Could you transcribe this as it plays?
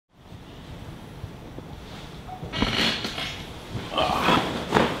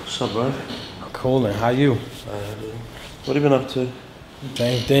What's up, bro? Coolin', how you? What have you been up to?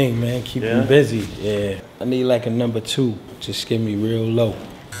 Same thing, man. Keep me busy. Yeah. I need like a #2. Just get me real low.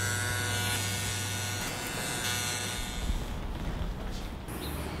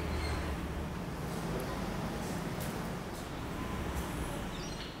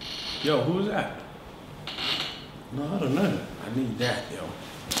 Yo, who's that? No, I don't know. I need that,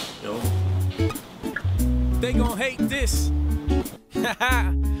 yo. They gon' hate this.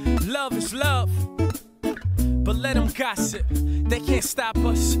 Love is love. But let them gossip. They can't stop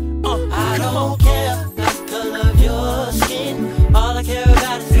us. I don't care about the color of your skin. All I care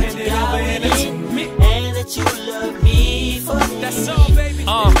about is that you got it in, and that you love me for me. That's all, baby.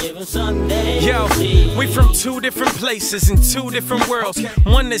 Yo, we from two different places in two different worlds.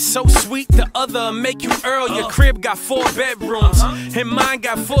 One is so sweet, the other make you Earl. Your crib got 4 bedrooms, and mine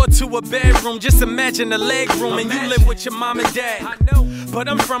got 4 to a bedroom. Just imagine the leg room, and you live with your mom and dad. But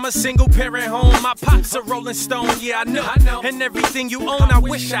I'm from a single parent home. My pop's a Rolling Stone, yeah, I know. And everything you own, I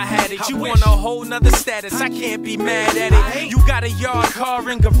wish I had it. You want a whole nother status, I can't be mad at it. You got a yard, car,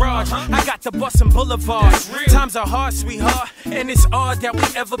 and garage. I got the bus and boulevard. Times are hard, sweetheart, and it's odd that we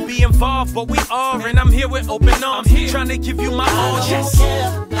ever be involved, but we are, and I'm here with open arms, trying to give you my all. I don't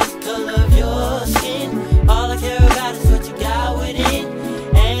care about the color of your skin. All I care about is what you got within,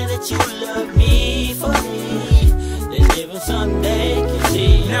 and that you love me for me. There's different someday can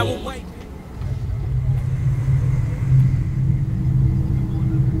see. Now we'll wait.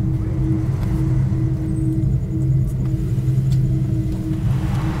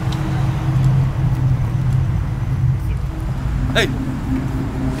 Hey,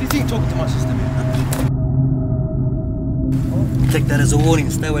 what do you think talking to my sister, man? Take that as a warning,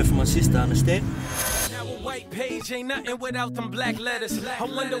 stay away from my sister, understand? Now a white page ain't nothing without them black letters. I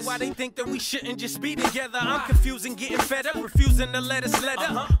wonder why they think that we shouldn't just be together. I'm confused and getting fed up, refusing to let us let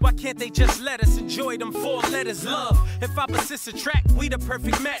up. Why can't they just let us enjoy them 4 letters? Love. If opposites attract, we the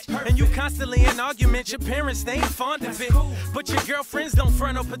perfect match. And you constantly in arguments, your parents, they ain't fond of it. But your girlfriends don't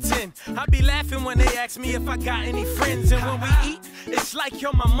front or pretend. I be laughing when they ask me if I got any friends. And when we eat, it's like,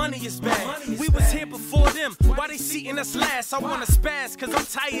 yo, my money is bad. We was here before them, why they seating us last? I wanna spaz, cause I'm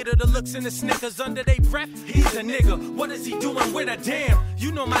tired of the looks and the snickers under they breath. He's a nigga, what is he doing with a damn?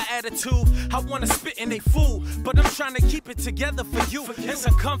 You know my attitude, I wanna spit in they fool, but I'm trying to keep it together for you. It's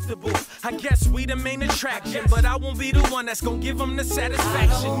uncomfortable, I guess we the main attraction, but I won't be the one that's gonna give them the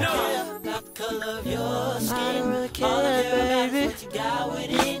satisfaction. No. I don't care about the color of your skin. I don't really care, all I care about is what you got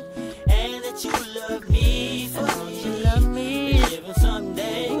within, and that you love me for me. You love me. Even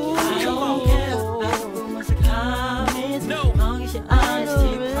someday, I don't care about the rumors or comments. No. As long as you're honest to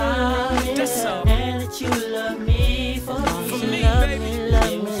your promise, that's all. and that you love me for me. For me, baby.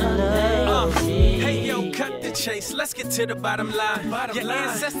 Hey yo, cut the chase, let's get to the bottom line. Your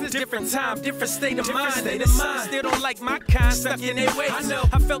ancestors, different time, different state of mind. They still don't like my kind, stuck in their ways.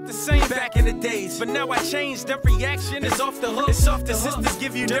 I felt the same back in the days, but now I changed. The reaction is off the hook. It's off the sisters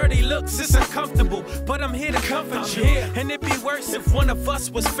give you dirty looks, it's uncomfortable, but I'm here to comfort you. And it'd be worse if one of us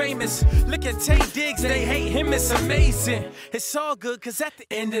was famous. Look at Tay Diggs, they hate him, it's amazing. It's all good, cause at the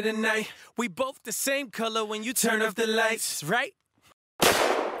end of the night, we both the same color when you turn off the lights, right?